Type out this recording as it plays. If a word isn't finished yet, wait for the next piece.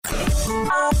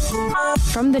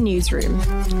From the newsroom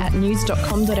at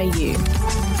news.com.au.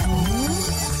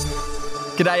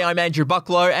 G'day, I'm Andrew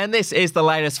Bucklow and this is the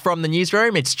latest from the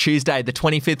newsroom. It's Tuesday the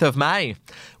 25th of May.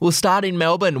 We'll start in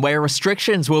Melbourne, where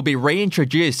restrictions will be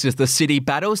reintroduced as the city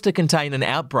battles to contain an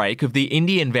outbreak of the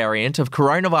Indian variant of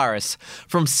coronavirus.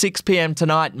 From 6pm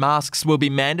tonight, masks will be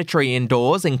mandatory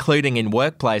indoors, including in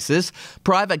workplaces.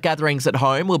 Private gatherings at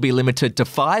home will be limited to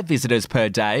 5 visitors per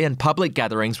day and public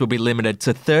gatherings will be limited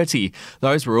to 30.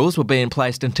 Those rules will be in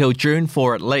place until June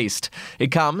 4 at least. It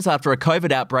comes after a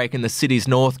COVID outbreak in the city's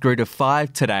north grew to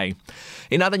 5 today.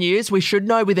 In other news, we should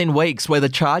know within weeks whether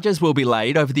charges will be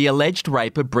laid over the alleged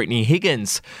rape of Brittany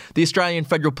Higgins. The Australian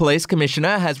Federal Police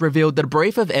Commissioner has revealed that a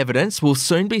brief of evidence will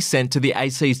soon be sent to the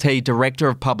ACT Director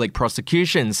of Public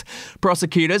Prosecutions.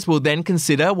 Prosecutors will then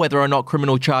consider whether or not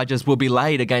criminal charges will be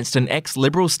laid against an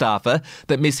ex-Liberal staffer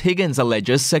that Miss Higgins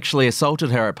alleges sexually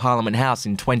assaulted her at Parliament House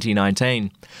in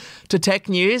 2019. To tech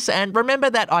news, and remember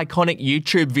that iconic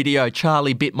YouTube video,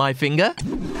 Charlie Bit My Finger?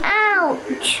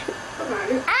 Ouch!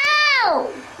 Ouch!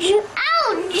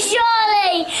 Ouch,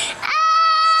 Charlie! Ow!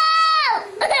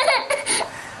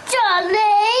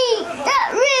 Charlie! That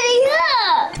really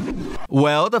hurt!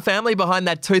 Well, the family behind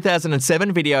that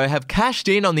 2007 video have cashed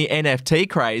in on the NFT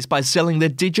craze by selling the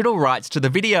digital rights to the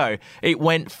video. It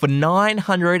went for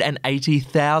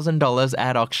 $980,000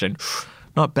 at auction.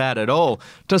 Not bad at all.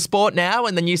 To sport now,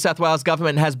 and the New South Wales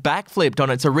government has backflipped on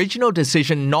its original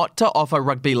decision not to offer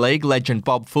rugby league legend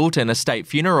Bob Fulton a state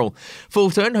funeral.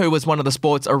 Fulton, who was one of the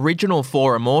sport's original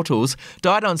 4 immortals,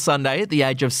 died on Sunday at the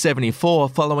age of 74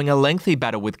 following a lengthy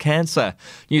battle with cancer.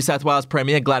 New South Wales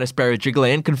Premier Gladys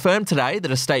Berejiklian confirmed today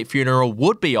that a state funeral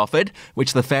would be offered,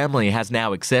 which the family has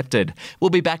now accepted.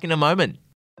 We'll be back in a moment.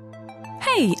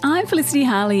 Hey, I'm Felicity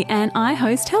Harley and I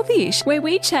host Healthyish, where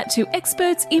we chat to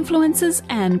experts, influencers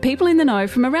and people in the know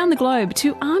from around the globe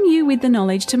to arm you with the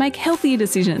knowledge to make healthier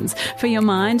decisions for your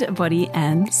mind, body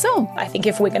and soul. I think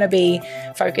if we're going to be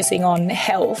focusing on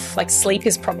health, like sleep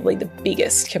is probably the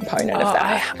biggest component of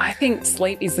that. I think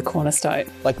sleep is the cornerstone.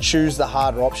 Like choose the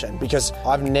harder option, because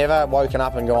I've never woken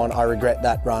up and gone, I regret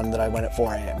that run that I went at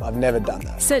 4 a.m. I've never done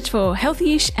that. Search for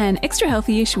Healthyish and Extra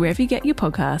Healthyish wherever you get your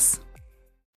podcasts.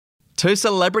 To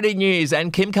celebrity news,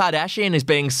 and Kim Kardashian is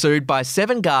being sued by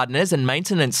 7 gardeners and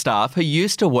maintenance staff who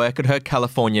used to work at her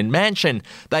Californian mansion.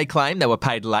 They claim they were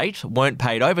paid late, weren't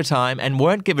paid overtime and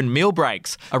weren't given meal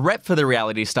breaks. A rep for the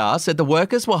reality star said the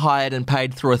workers were hired and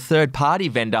paid through a third-party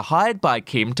vendor hired by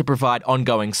Kim to provide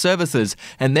ongoing services,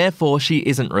 and therefore she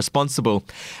isn't responsible.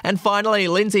 And finally,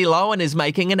 Lindsay Lohan is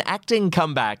making an acting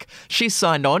comeback. She's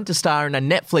signed on to star in a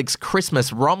Netflix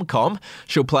Christmas rom-com.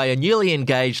 She'll play a newly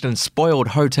engaged and spoiled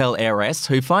hotel heiress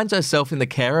who finds herself in the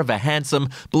care of a handsome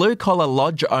blue-collar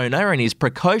lodge owner and his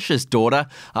precocious daughter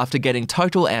after getting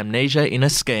total amnesia in a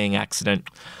skiing accident.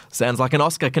 Sounds like an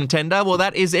Oscar contender. Well,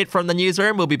 that is it from the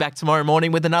newsroom. We'll be back tomorrow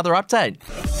morning with another update.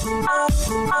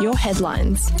 Your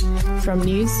headlines from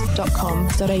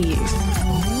news.com.au.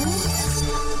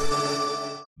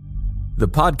 The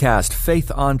podcast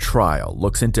Faith on Trial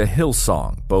looks into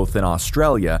Hillsong, both in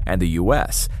Australia and the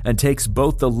US, and takes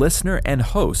both the listener and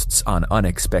hosts on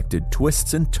unexpected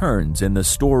twists and turns in the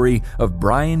story of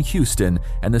Brian Houston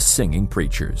and the Singing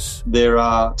Preachers. There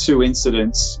are 2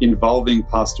 incidents involving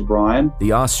Pastor Brian.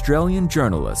 The Australian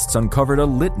journalists uncovered a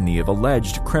litany of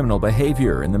alleged criminal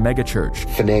behavior in the megachurch.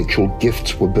 Financial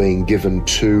gifts were being given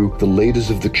to the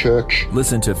leaders of the church.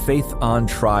 Listen to Faith on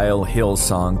Trial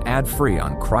Hillsong ad-free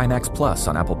on Crimex Plus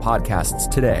on Apple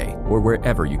Podcasts today or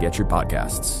wherever you get your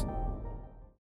podcasts.